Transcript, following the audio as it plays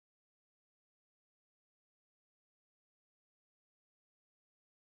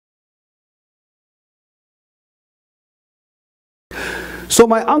So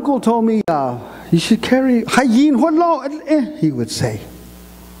my uncle told me, you should carry, he would say.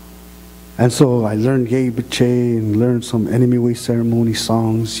 And so I learned Yei Bache and learned some Enemy Way Ceremony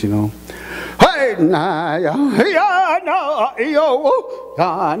songs, you know. And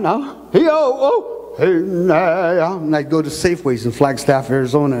I'd go to Safeways in Flagstaff,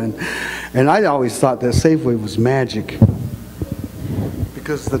 Arizona, and I always thought that Safeway was magic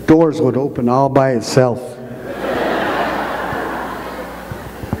because the doors would open all by itself.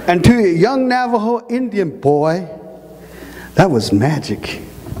 And to a young Navajo Indian boy, that was magic.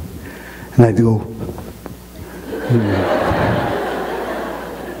 And I'd go,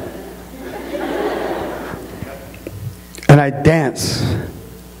 and I'd dance.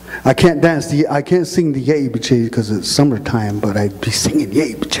 I can't dance, I can't sing the Yei Bache because it's summertime, but I'd be singing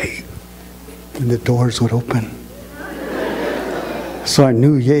Yei Bache. And the doors would open. So I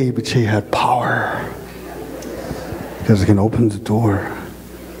knew Yei Bache had power because it can open the door.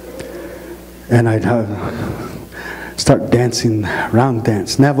 And I'd start dancing, round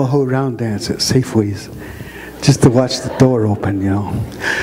dance, Navajo round dance at Safeways, just to watch the door open, you know.